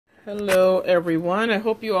Hello, everyone. I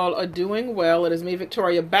hope you all are doing well. It is me,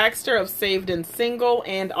 Victoria Baxter of Saved and Single,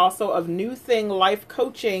 and also of New Thing Life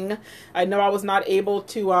Coaching. I know I was not able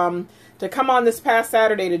to come on this past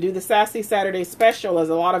Saturday to do the Sassy Saturday special. As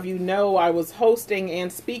a lot of you know, I was hosting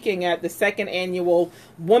and speaking at the second annual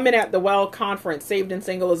Women at the Well conference. Saved and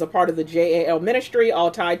Single is a part of the JAL ministry,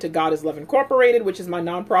 all tied to God is Love Incorporated, which is my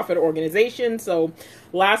nonprofit organization. So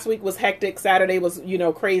last week was hectic. Saturday was,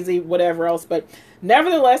 crazy, whatever else. But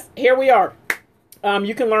nevertheless, here we are.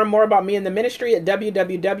 You can learn more about me in the ministry at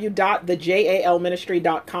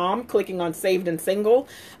www.thejalministry.com, clicking on Saved and Single.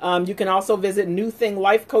 You can also visit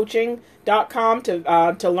newthinglifecoaching.com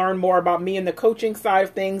to learn more about me in the coaching side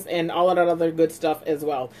of things and all of that other good stuff as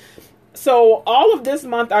well. So all of this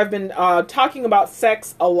month I've been talking about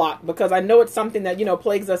sex a lot because I know it's something that,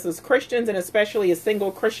 plagues us as Christians and especially as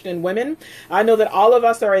single Christian women. I know that all of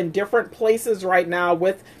us are in different places right now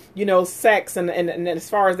with sex and as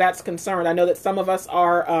far as that's concerned. I know that some of us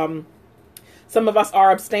are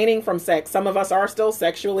abstaining from sex. Some of us are still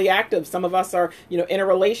sexually active. Some of us are, in a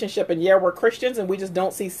relationship, and we're Christians and we just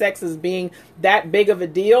don't see sex as being that big of a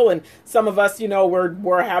deal. And some of us,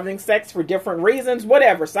 we're having sex for different reasons,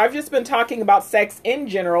 whatever. So I've just been talking about sex in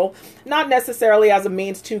general, not necessarily as a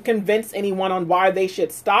means to convince anyone on why they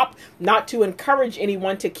should stop, not to encourage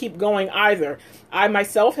anyone to keep going either. I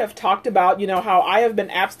myself have talked about, how I have been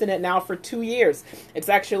abstinent now for 2 years. It's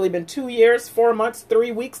actually been 2 years, 4 months,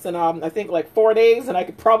 3 weeks, and I think like 4 days, and I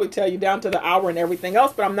could probably tell you down to the hour and everything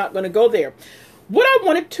else, but I'm not going to go there. What I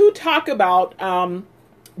wanted to talk about,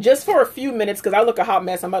 just for a few minutes, because I look a hot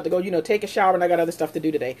mess. I'm about to go, take a shower, and I got other stuff to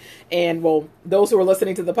do today. And, well, those who are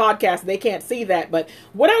listening to the podcast, they can't see that. But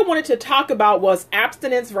what I wanted to talk about was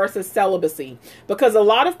abstinence versus celibacy, because a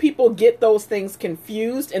lot of people get those things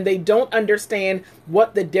confused, and they don't understand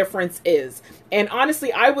what the difference is. And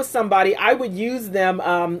honestly, I would use them,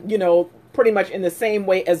 pretty much in the same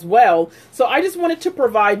way as well. So I just wanted to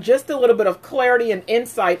provide just a little bit of clarity and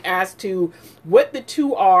insight as to what the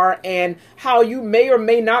two are and how you may or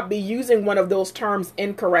may not be using one of those terms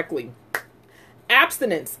incorrectly.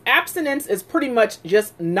 Abstinence. Abstinence is pretty much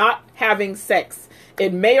just not having sex.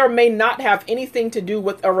 It may or may not have anything to do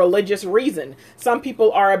with a religious reason. Some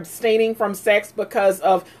people are abstaining from sex because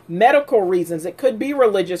of medical reasons. It could be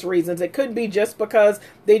religious reasons. It could be just because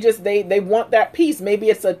they want that peace. Maybe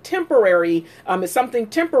it's a temporary, it's something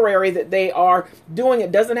temporary that they are doing.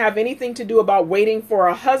 It doesn't have anything to do about waiting for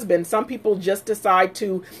a husband. Some people just decide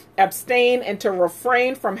to abstain and to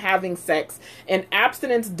refrain from having sex. And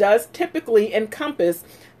abstinence does typically encompass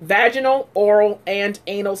vaginal, oral, and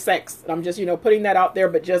anal sex. I'm just, putting that out there,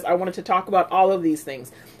 but I wanted to talk about all of these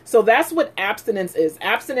things. So that's what abstinence is.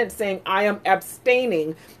 Abstinence saying I am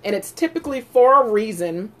abstaining, and it's typically for a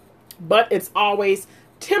reason, but it's always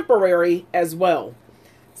temporary as well.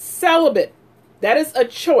 Celibate. That is a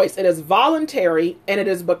choice. It is voluntary, and it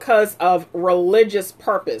is because of religious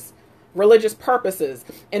purposes.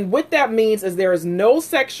 And what that means is there is no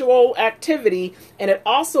sexual activity, and it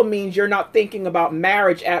also means you're not thinking about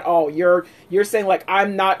marriage at all. You're saying like,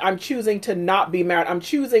 I'm choosing to not be married. I'm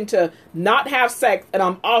choosing to not have sex, and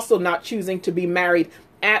I'm also not choosing to be married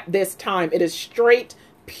at this time. It is straight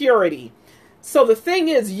purity. So the thing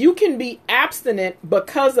is, you can be abstinent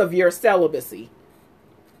because of your celibacy.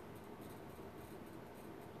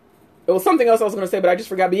 It was something else I was going to say, but I just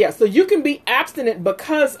forgot. But yeah, so you can be abstinent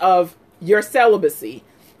because of your celibacy.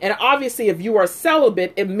 And obviously, if you are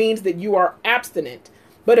celibate, it means that you are abstinent.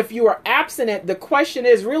 But if you are abstinent, the question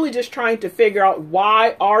is really just trying to figure out,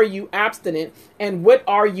 why are you abstinent and what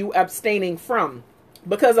are you abstaining from?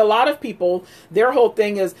 Because a lot of people, their whole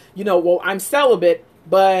thing is, well, I'm celibate,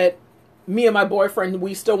 but me and my boyfriend,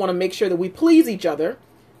 we still want to make sure that we please each other.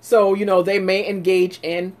 So, they may engage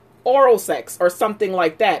in oral sex or something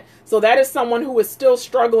like that. So that is someone who is still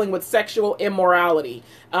struggling with sexual immorality.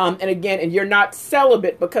 And you're not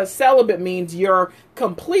celibate, because celibate means you're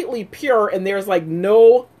completely pure and there's like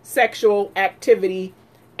no sexual activity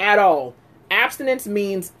at all. Abstinence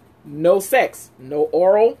means no sex, no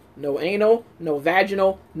oral, no anal, no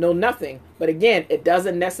vaginal, no nothing. But again, it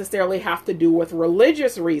doesn't necessarily have to do with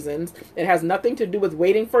religious reasons. It has nothing to do with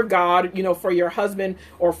waiting for God, for your husband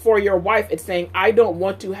or for your wife. It's saying, I don't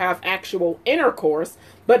want to have actual intercourse,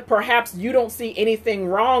 but perhaps you don't see anything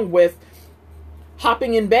wrong with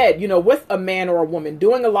hopping in bed, with a man or a woman,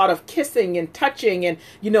 doing a lot of kissing and touching and,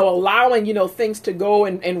 allowing, things to go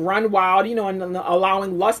and run wild, and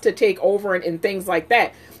allowing lust to take over and things like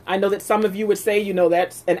that. I know that some of you would say,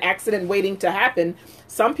 that's an accident waiting to happen.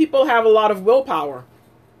 Some people have a lot of willpower.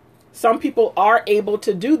 Some people are able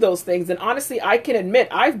to do those things. And honestly, I can admit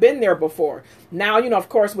I've been there before. Now, of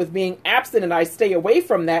course, with being abstinent, I stay away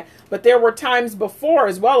from that. But there were times before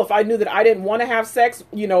as well, if I knew that I didn't want to have sex,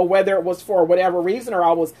 whether it was for whatever reason, or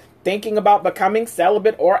I was thinking about becoming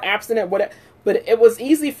celibate or abstinent, whatever. But it was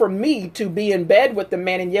easy for me to be in bed with the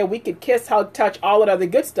man, and yeah, we could kiss, hug, touch, all of the other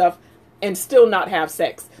good stuff, and still not have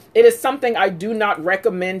sex. It is something I do not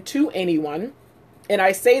recommend to anyone. And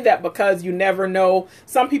I say that because you never know.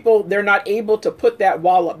 Some people, they're not able to put that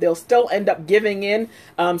wall up. They'll still end up giving in.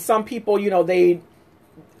 Some people,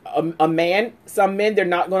 some men, they're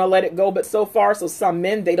not going to let it go but so far. So some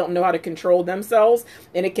men, they don't know how to control themselves,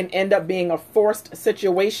 and it can end up being a forced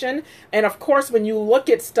situation. And of course, when you look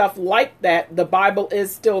at stuff like that, the Bible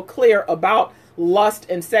is still clear about lust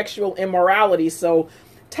and sexual immorality. So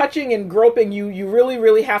touching and groping, you really,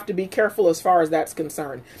 really have to be careful as far as that's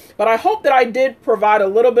concerned. But I hope that I did provide a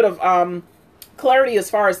little bit of clarity as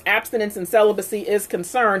far as abstinence and celibacy is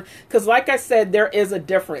concerned, because like I said, there is a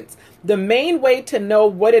difference. The main way to know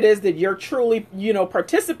what it is that you're truly,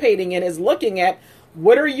 participating in is looking at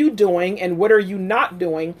what are you doing and what are you not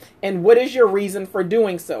doing, and what is your reason for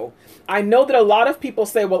doing so. I know that a lot of people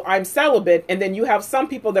say, well, I'm celibate, and then you have some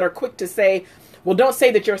people that are quick to say, well, don't say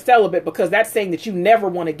that you're celibate, because that's saying that you never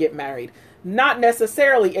want to get married. Not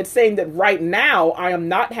necessarily. It's saying that right now I am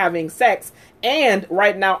not having sex, and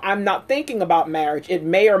right now I'm not thinking about marriage. It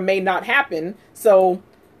may or may not happen. So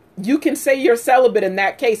you can say you're celibate in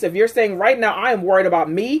that case. If you're saying right now I am worried about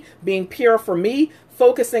me, being pure for me,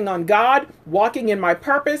 focusing on God, walking in my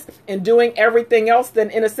purpose, and doing everything else, then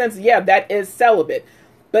in a sense, yeah, that is celibate.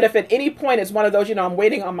 But if at any point it's one of those, I'm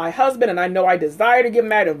waiting on my husband and I know I desire to get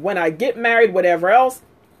married, and when I get married, whatever else,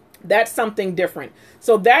 that's something different.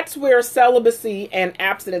 So that's where celibacy and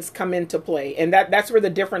abstinence come into play. And that's where the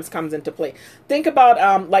difference comes into play. Think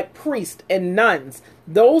about like priests and nuns.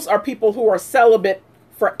 Those are people who are celibate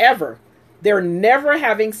forever. They're never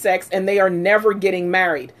having sex and they are never getting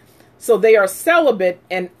married. So they are celibate,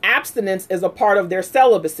 and abstinence is a part of their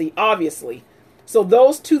celibacy, obviously. So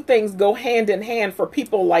those two things go hand in hand for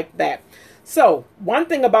people like that. So one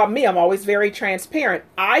thing about me, I'm always very transparent.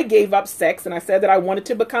 I gave up sex and I said that I wanted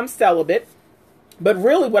to become celibate. But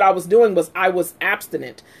really what I was doing was I was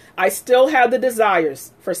abstinent. I still had the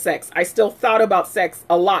desires for sex. I still thought about sex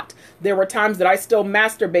a lot. There were times that I still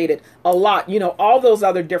masturbated a lot, all those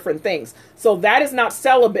other different things. So that is not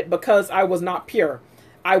celibate because I was not pure.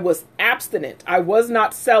 I was abstinent. I was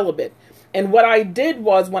not celibate. And what I did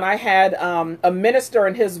was, when I had a minister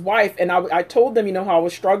and his wife, and I told them, how I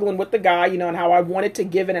was struggling with the guy, and how I wanted to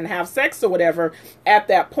give in and have sex or whatever at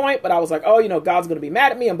that point. But I was like, oh, God's going to be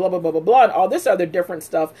mad at me and blah, blah, blah, blah, blah, and all this other different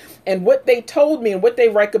stuff. And what they told me and what they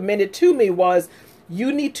recommended to me was,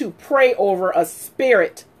 you need to pray over a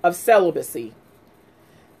spirit of celibacy.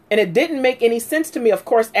 And it didn't make any sense to me, of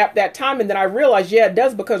course, at that time. And then I realized, yeah, it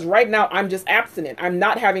does, because right now I'm just abstinent. I'm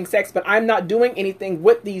not having sex, but I'm not doing anything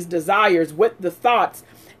with these desires, with the thoughts.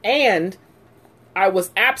 And I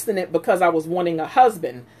was abstinent because I was wanting a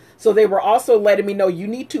husband. So they were also letting me know, you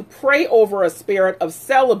need to pray over a spirit of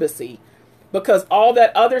celibacy, because all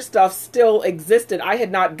that other stuff still existed. I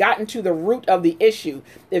had not gotten to the root of the issue.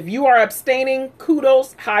 If you are abstaining,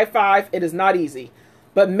 kudos, high five. It is not easy.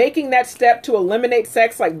 But making that step to eliminate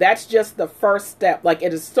sex, like, that's just the first step. Like,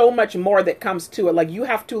 it is so much more that comes to it. Like, you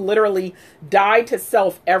have to literally die to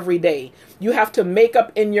self every day. You have to make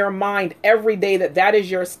up in your mind every day that that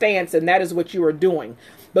is your stance and that is what you are doing.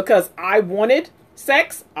 Because I wanted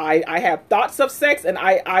sex. I had thoughts of sex, and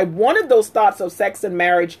I wanted those thoughts of sex and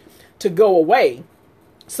marriage to go away.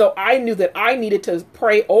 So I knew that I needed to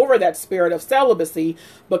pray over that spirit of celibacy,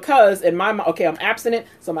 because in my mind, okay, I'm abstinent,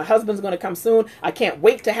 so my husband's going to come soon. I can't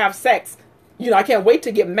wait to have sex. I can't wait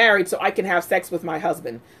to get married so I can have sex with my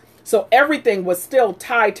husband. So everything was still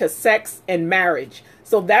tied to sex and marriage.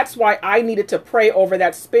 So that's why I needed to pray over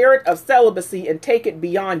that spirit of celibacy and take it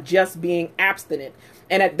beyond just being abstinent.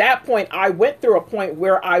 And at that point, I went through a point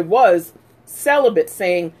where I was celibate,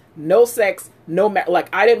 saying no sex, no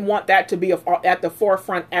like, I didn't want that to be at the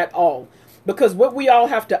forefront at all. Because what we all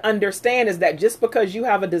have to understand is that just because you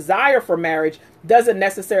have a desire for marriage doesn't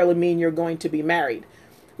necessarily mean you're going to be married.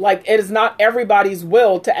 Like, it is not everybody's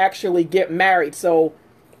will to actually get married. So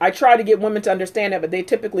I try to get women to understand that, but they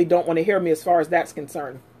typically don't want to hear me as far as that's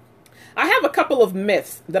concerned. I have a couple of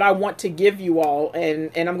myths that I want to give you all,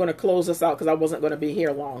 and I'm going to close this out because I wasn't going to be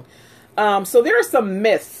here long. So there are some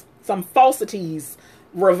myths, some falsities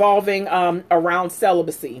revolving around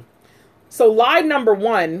celibacy. So lie number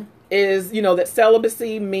one is, that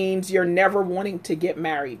celibacy means you're never wanting to get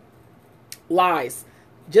married. Lies.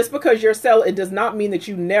 Just because you're celibate, it does not mean that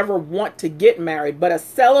you never want to get married. But a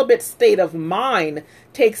celibate state of mind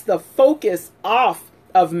takes the focus off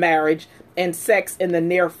of marriage and sex in the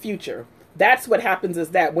near future. That's what happens, is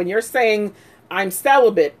that when you're saying I'm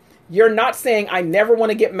celibate, you're not saying I never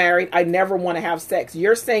want to get married, I never want to have sex.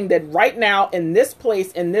 You're saying that right now, in this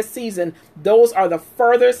place, in this season, those are the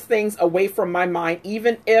furthest things away from my mind.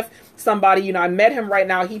 Even if somebody, I met him right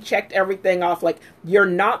now, he checked everything off. Like, you're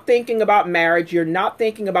not thinking about marriage, you're not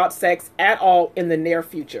thinking about sex at all in the near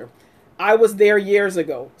future. I was there years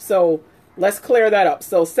ago. So let's clear that up.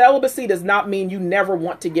 So celibacy does not mean you never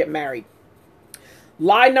want to get married.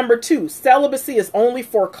 Lie number 2, celibacy is only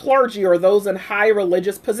for clergy or those in high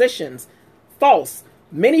religious positions. False.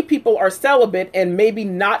 Many people are celibate, and maybe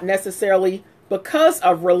not necessarily because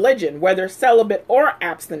of religion, whether celibate or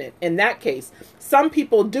abstinent. In that case, some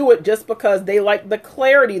people do it just because they like the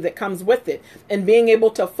clarity that comes with it and being able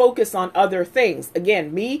to focus on other things.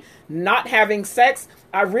 Again, me not having sex,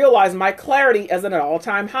 I realize my clarity is at an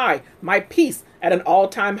all-time high. My peace at an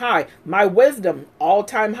all-time high. My wisdom,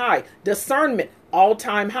 all-time high. Discernment,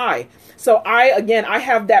 all-time high. So I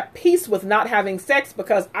have that peace with not having sex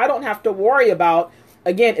because I don't have to worry about,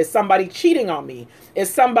 again, is somebody cheating on me?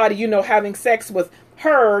 Is somebody, having sex with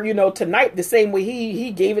her, tonight the same way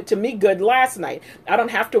he gave it to me good last night? I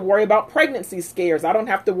don't have to worry about pregnancy scares. I don't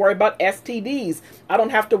have to worry about STDs. I don't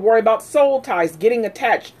have to worry about soul ties, getting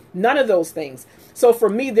attached. None of those things. So for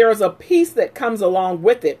me, there's a peace that comes along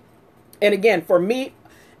with it. And again, for me,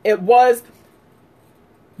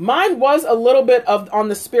 mine was a little bit of on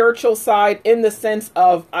the spiritual side, in the sense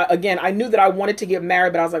of, again, I knew that I wanted to get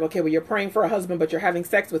married, but I was like, okay, well, you're praying for a husband, but you're having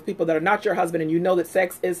sex with people that are not your husband, and you know that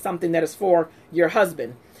sex is something that is for your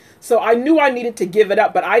husband. So I knew I needed to give it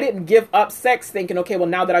up, but I didn't give up sex thinking, okay, well,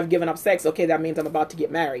 now that I've given up sex, okay, that means I'm about to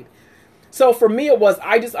get married. So for me, it was,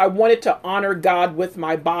 I wanted to honor God with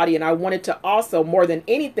my body, and I wanted to also, more than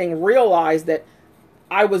anything, realize that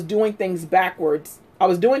I was doing things backwards. I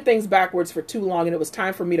was doing things backwards for too long, and it was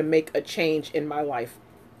time for me to make a change in my life.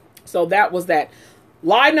 So that was that.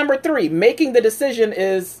 Lie number 3, making the decision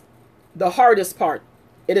is the hardest part.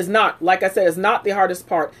 It is not. Like I said, it's not the hardest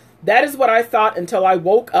part. That is what I thought until I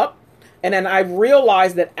woke up, and then I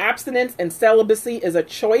realized that abstinence and celibacy is a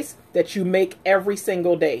choice that you make every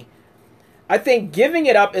single day. I think giving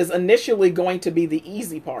it up is initially going to be the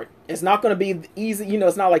easy part. It's not going to be easy,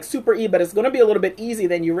 it's not like super easy, but it's going to be a little bit easy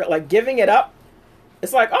than like giving it up.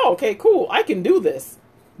 It's like, oh, okay, cool, I can do this.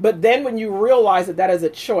 But then when you realize that that is a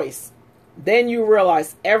choice, then you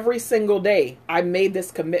realize every single day I made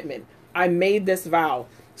this commitment. I made this vow.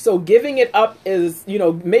 So giving it up is,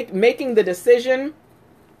 making the decision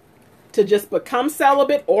to just become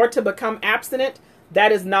celibate or to become abstinent.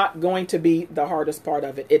 That is not going to be the hardest part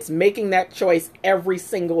of it. It's making that choice every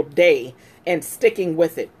single day and sticking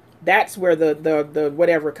with it. That's where the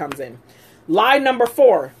whatever comes in. Lie number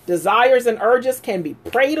 4, desires and urges can be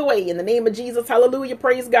prayed away in the name of Jesus. Hallelujah.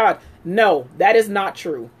 Praise God. No, that is not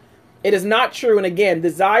true. It is not true. And again,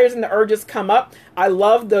 desires and the urges come up. I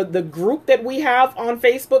love the group that we have on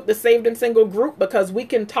Facebook, the Saved and Single group, because we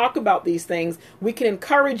can talk about these things. We can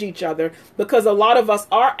encourage each other because a lot of us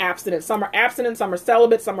are abstinent. Some are abstinent, some are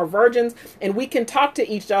celibate, some are virgins. And we can talk to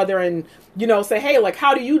each other and, say, hey, like,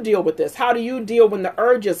 how do you deal with this? How do you deal when the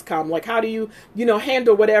urges come? Like, how do you,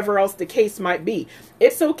 handle whatever else the case might be?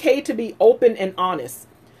 It's okay to be open and honest.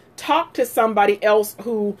 Talk to somebody else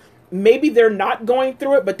who maybe they're not going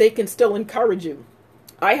through it, but they can still encourage you.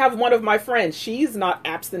 I have one of my friends, she's not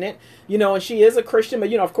abstinent, and she is a Christian,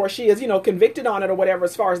 but, of course she is, convicted on it or whatever,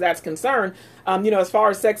 as far as that's concerned, as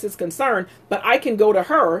far as sex is concerned, but I can go to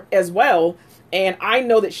her as well. And I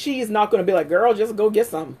know that she's not going to be like, girl, just go get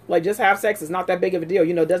some. Like, just have sex. It's not that big of a deal.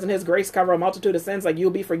 Doesn't his grace cover a multitude of sins? Like, you'll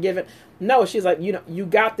be forgiven. No, she's like, you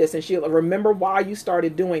got this. And she'll remember why you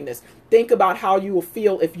started doing this. Think about how you will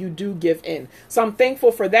feel if you do give in. So I'm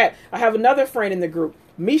thankful for that. I have another friend in the group,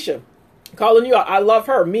 Misha, calling you out. I love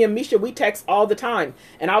her. Me and Misha, we text all the time.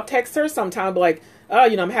 And I'll text her sometime, like,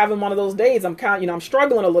 I'm having one of those days. I'm kind of, I'm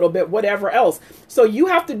struggling a little bit, whatever else. So you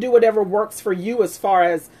have to do whatever works for you as far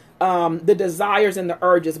as the desires and the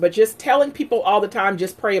urges, but just telling people all the time,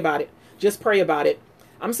 just pray about it. Just pray about it.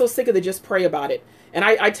 I'm so sick of the just pray about it. And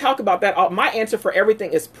I talk about that. My answer for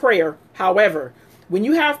everything is prayer. However, when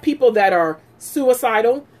you have people that are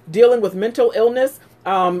suicidal, dealing with mental illness,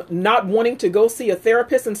 not wanting to go see a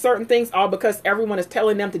therapist and certain things, all because everyone is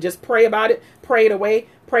telling them to just pray about it, pray it away,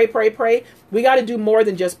 pray, pray, pray. We got to do more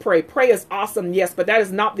than just pray. Pray is awesome, yes, but that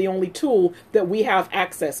is not the only tool that we have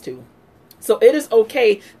access to. So it is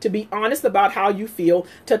okay to be honest about how you feel,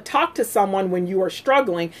 to talk to someone when you are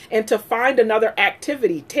struggling, and to find another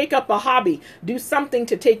activity. Take up a hobby. Do something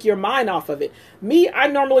to take your mind off of it. Me, I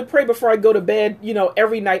normally pray before I go to bed,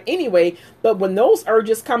 every night anyway. But when those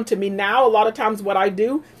urges come to me now, a lot of times what I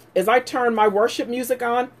do is I turn my worship music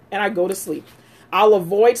on and I go to sleep. I'll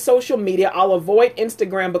avoid social media. I'll avoid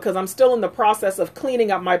Instagram because I'm still in the process of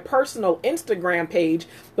cleaning up my personal Instagram page,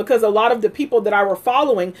 because a lot of the people that I were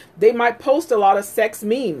following, they might post a lot of sex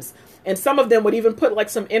memes. And some of them would even put like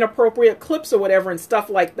some inappropriate clips or whatever and stuff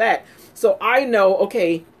like that. So I know,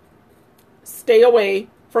 okay, stay away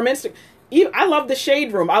from Instagram. I love the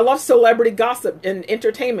Shade Room. I love celebrity gossip and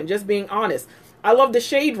entertainment, just being honest. I love the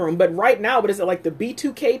Shade Room, but right now, what is it, like the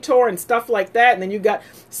B2K tour and stuff like that? And then you got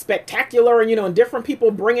Spectacular and, and different people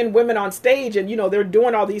bringing women on stage and, they're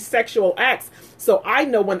doing all these sexual acts. So I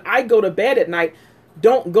know when I go to bed at night,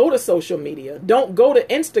 don't go to social media. Don't go to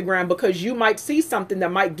Instagram, because you might see something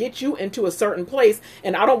that might get you into a certain place.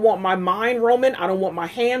 And I don't want my mind roaming. I don't want my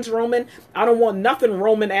hands roaming. I don't want nothing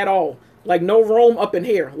roaming at all. Like no Rome up in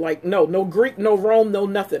here. Like no Greek, no Rome, no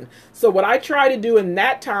nothing. So what I try to do in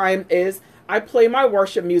that time is I play my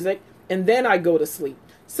worship music and then I go to sleep.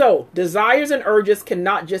 So desires and urges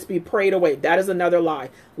cannot just be prayed away. That is another lie.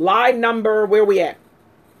 Lie number, where we at?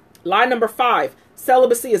 Lie number 5,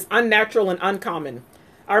 celibacy is unnatural and uncommon.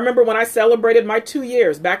 I remember when I celebrated my 2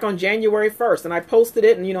 years back on January 1st, and I posted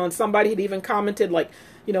it, and and somebody had even commented like,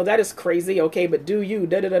 that is crazy. Okay, but do you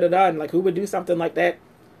da da da da da, and like, who would do something like that?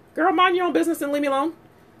 Girl, mind your own business and leave me alone.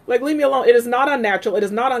 Like, leave me alone. It is not unnatural. It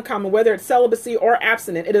is not uncommon, whether it's celibacy or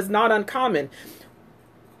abstinent. It is not uncommon.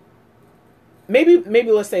 Maybe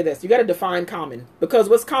let's say this. You got to define common, because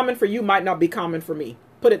what's common for you might not be common for me.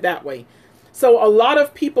 Put it that way. So a lot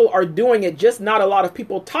of people are doing it, just not a lot of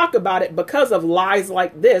people talk about it because of lies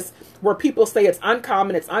like this, where people say it's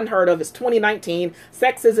uncommon, it's unheard of, it's 2019,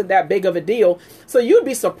 sex isn't that big of a deal. So you'd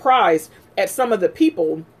be surprised at some of the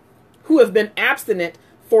people who have been abstinent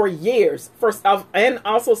for years, and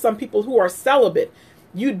also some people who are celibate.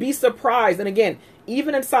 You'd be surprised. And again,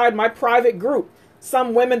 even inside my private group,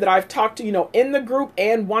 some women that I've talked to, in the group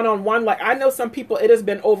and one-on-one, like I know some people, it has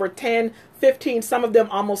been over 10, 15, some of them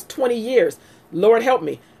almost 20 years. Lord help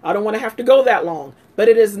me. I don't want to have to go that long, but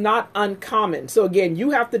it is not uncommon. So again,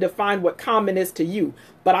 you have to define what common is to you.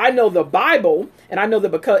 But I know the Bible, and I know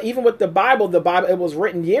that because even with the Bible, it was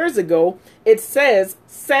written years ago. It says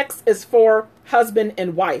sex is for husband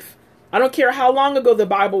and wife. I don't care how long ago the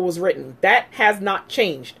Bible was written. That has not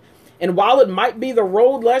changed. And while it might be the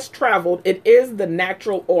road less traveled, it is the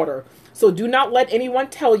natural order. So do not let anyone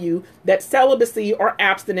tell you that celibacy or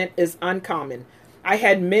abstinent is uncommon. I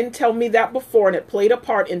had men tell me that before, and it played a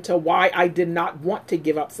part into why I did not want to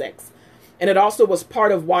give up sex. And it also was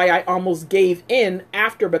part of why I almost gave in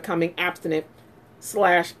after becoming abstinent /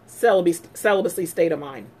 celibacy state of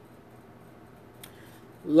mind.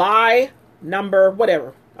 Lie number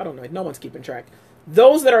whatever. I don't know. No one's keeping track.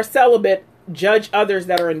 Those that are celibate judge others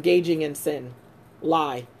that are engaging in sin.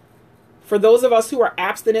 Lie. For those of us who are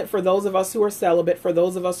abstinent, for those of us who are celibate, for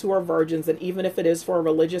those of us who are virgins, and even if it is for a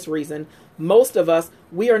religious reason, most of us,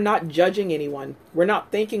 we are not judging anyone. We're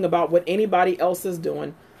not thinking about what anybody else is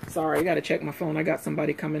doing. Sorry, I got to check my phone. I got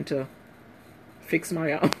somebody coming to fix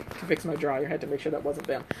my dryer. I had to make sure that wasn't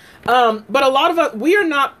them. But a lot of us, we are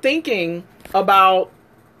not thinking about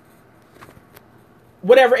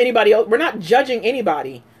whatever anybody else. We're not judging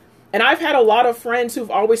anybody. And I've had a lot of friends who've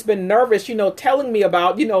always been nervous, telling me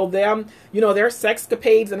about, them, their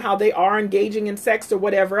sexcapades and how they are engaging in sex or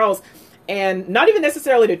whatever else. And not even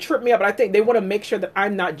necessarily to trip me up, but I think they want to make sure that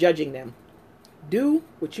I'm not judging them. Do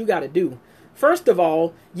what you got to do. First of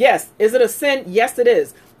all, yes, is it a sin? Yes, it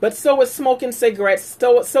is. But so is smoking cigarettes.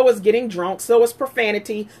 So is getting drunk. So is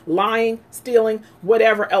profanity, lying, stealing,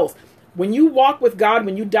 whatever else. When you walk with God,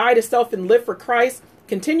 when you die to self and live for Christ,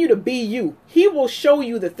 continue to be you. He will show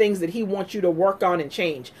you the things that he wants you to work on and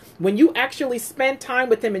change. When you actually spend time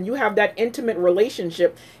with him and you have that intimate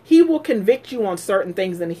relationship, he will convict you on certain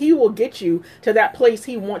things and he will get you to that place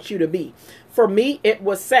he wants you to be. For me, it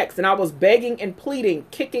was sex, and I was begging and pleading,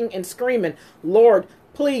 kicking and screaming, Lord,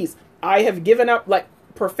 please, I have given up like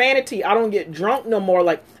profanity. I don't get drunk no more.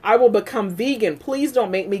 Like, I will become vegan. Please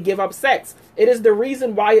don't make me give up sex. It is the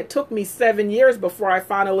reason why it took me 7 years before I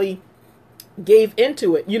finally gave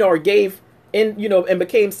into it, or gave in, and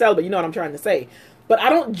became celibate. You know what I'm trying to say. But I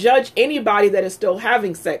don't judge anybody that is still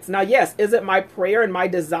having sex. Now, yes, is it my prayer and my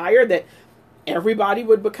desire that everybody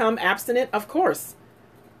would become abstinent? Of course.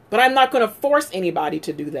 But I'm not going to force anybody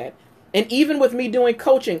to do that. And even with me doing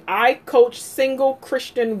coaching, I coach single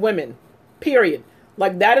Christian women, period.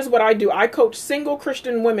 Like, that is what I do. I coach single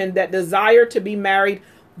Christian women that desire to be married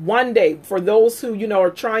one day. For those who, are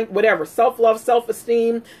trying, whatever, self-love,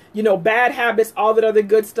 self-esteem, bad habits, all that other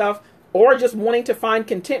good stuff, or just wanting to find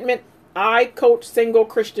contentment, I coach single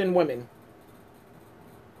Christian women.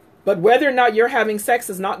 But whether or not you're having sex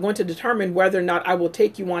is not going to determine whether or not I will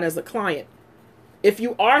take you on as a client. If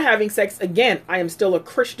you are having sex, again, I am still a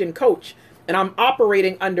Christian coach, and I'm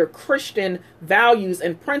operating under Christian values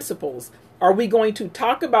and principles. Are we going to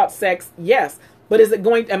talk about sex? Yes. But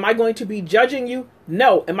am I going to be judging you?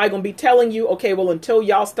 No. Am I going to be telling you, okay, well, until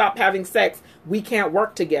y'all stop having sex, we can't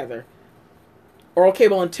work together? Or, okay,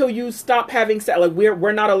 well, until you stop having sex, like,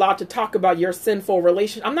 we're not allowed to talk about your sinful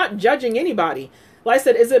relation. I'm not judging anybody. Like I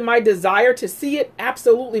said, is it my desire to see it?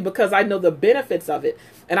 Absolutely, because I know the benefits of it.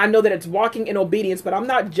 And I know that it's walking in obedience, but I'm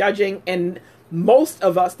not judging. And most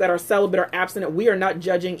of us that are celibate or abstinent, we are not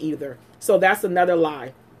judging either. So that's another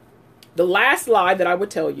lie. The last lie that I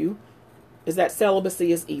would tell you is that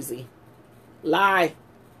celibacy is easy. Lie.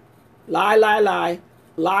 Lie, lie, lie.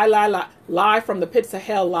 Lie, lie, lie. Lie from the pits of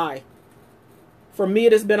hell, lie. For me,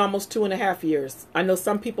 it has been almost 2.5 years. I know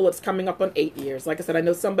some people it's coming up on 8 years. Like I said, I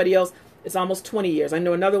know somebody else it's almost 20 years. I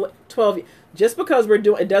know another 12 years. Just because we're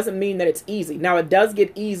doing it doesn't mean that it's easy. Now, it does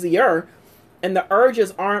get easier, and the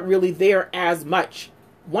urges aren't really there as much.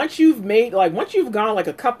 Once you've gone like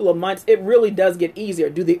a couple of months, it really does get easier.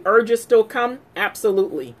 Do the urges still come?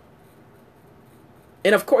 Absolutely.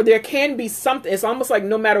 And of course, there can be something. It's almost like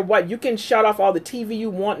no matter what, you can shut off all the TV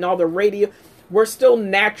you want and all the radio. We're still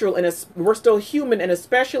natural and we're still human. And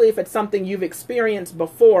especially if it's something you've experienced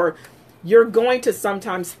before, you're going to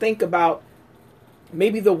sometimes think about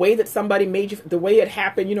maybe the way that somebody made you, the way it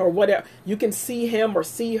happened, or whatever. You can see him or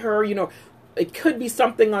see her, it could be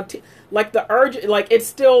something like the urge, like it's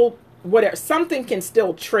still whatever. Something can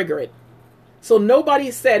still trigger it. So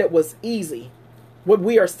nobody said it was easy. What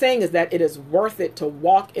we are saying is that it is worth it to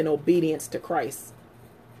walk in obedience to Christ.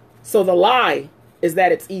 So the lie is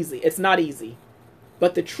that it's easy. It's not easy.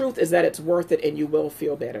 But the truth is that it's worth it and you will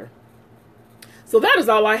feel better. So that is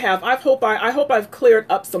all I have. I hope I've cleared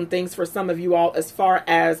up some things for some of you all as far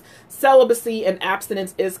as celibacy and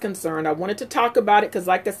abstinence is concerned. I wanted to talk about it because,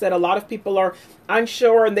 like I said, a lot of people are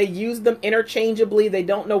unsure and they use them interchangeably. They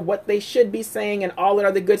don't know what they should be saying and all that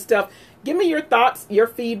other good stuff. Give me your thoughts, your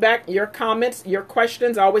feedback, your comments, your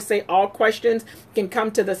questions. I always say all questions can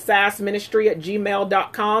come to the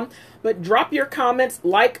sassministry@gmail.com. But drop your comments,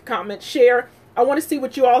 like, comment, share. I want to see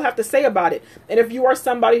what you all have to say about it. And if you are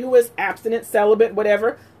somebody who is abstinent, celibate,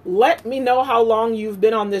 whatever, let me know how long you've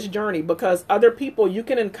been on this journey, because other people, you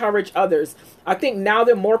can encourage others. I think now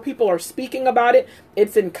that more people are speaking about it,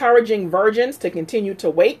 it's encouraging virgins to continue to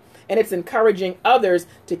wait, and it's encouraging others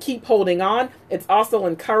to keep holding on. It's also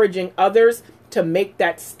encouraging others to make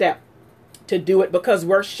that step to do it, because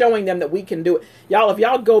we're showing them that we can do it. Y'all, if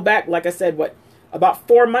y'all go back, like I said, about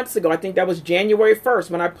 4 months ago, I think that was January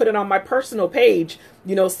 1st, when I put it on my personal page,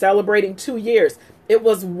 celebrating 2 years. It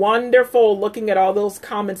was wonderful looking at all those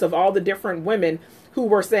comments of all the different women who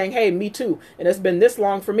were saying, hey, me too. And it's been this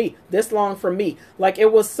long for me, this long for me. Like,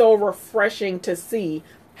 it was so refreshing to see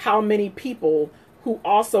how many people who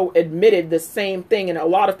also admitted the same thing. And a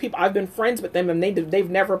lot of people, I've been friends with them and they've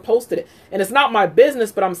never posted it. And it's not my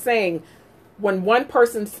business, but I'm saying when one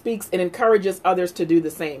person speaks, it encourages others to do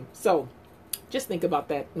the same. So just think about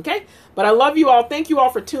that, okay? But I love you all. Thank you all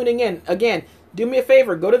for tuning in. Again, do me a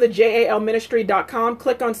favor. Go to the jalministry.com.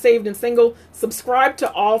 Click on Saved and Single. Subscribe to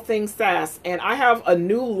All Things Sass. And I have a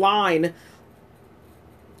new line,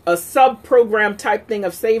 a sub-program type thing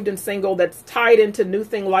of Saved and Single that's tied into New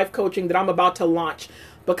Thing Life Coaching that I'm about to launch.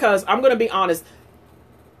 Because I'm going to be honest,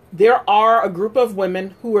 there are a group of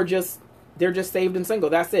women who are they're just saved and single.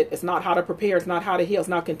 That's it. It's not how to prepare. It's not how to heal. It's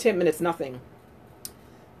not contentment. It's nothing.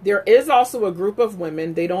 There is also a group of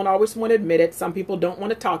women, they don't always want to admit it. Some people don't want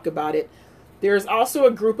to talk about it. There's also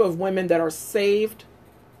a group of women that are saved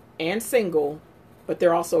and single, but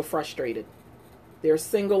they're also frustrated. They're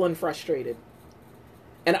single and frustrated.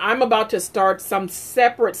 And I'm about to start some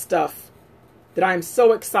separate stuff that I'm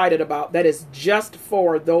so excited about that is just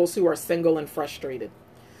for those who are single and frustrated.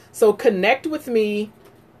 So connect with me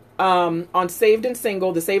on Saved and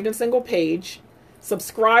Single, the Saved and Single page.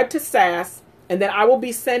 Subscribe to Sass. And then I will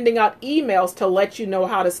be sending out emails to let you know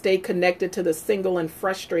how to stay connected to the single and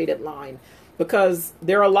frustrated line, because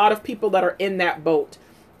there are a lot of people that are in that boat.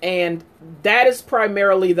 And that is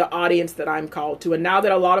primarily the audience that I'm called to. And now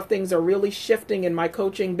that a lot of things are really shifting in my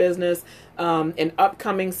coaching business and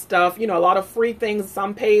upcoming stuff, a lot of free things,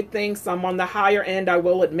 some paid things, some on the higher end, I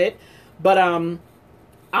will admit. But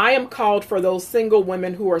I am called for those single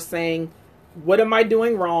women who are saying, what am I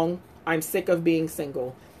doing wrong? I'm sick of being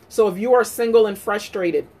single. So if you are single and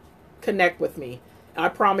frustrated, connect with me. I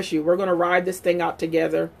promise you, we're going to ride this thing out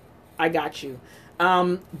together. I got you.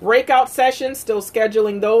 Breakout sessions, still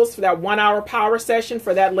scheduling those for that 1 hour power session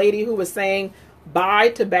for that lady who was saying bye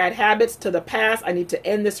to bad habits, to the past. I need to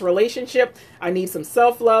end this relationship. I need some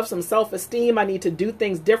self-love, some self-esteem. I need to do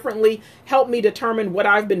things differently. Help me determine what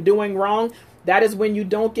I've been doing wrong. That is when you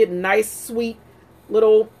don't get nice, sweet,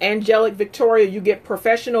 little angelic Victoria. You get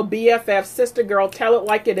professional BFF, sister girl, tell it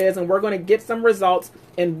like it is, and we're going to get some results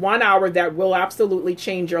in 1 hour that will absolutely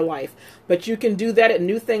change your life. But you can do that at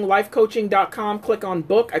newthinglifecoaching.com. Click on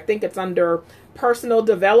book. I think it's under personal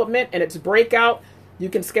development, and it's breakout. You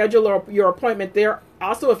can schedule your appointment there.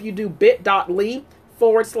 Also, if you do bit.ly/woman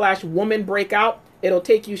breakout, it'll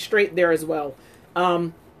take you straight there as well.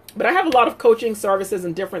 But I have a lot of coaching services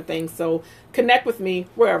and different things, so connect with me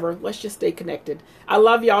wherever. Let's just stay connected. I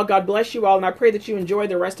love y'all. God bless you all, and I pray that you enjoy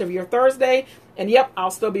the rest of your Thursday. And yep,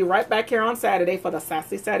 I'll still be right back here on Saturday for the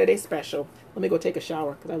Sassy Saturday special. Let me go take a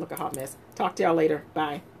shower because I look a hot mess. Talk to y'all later.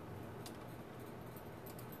 Bye.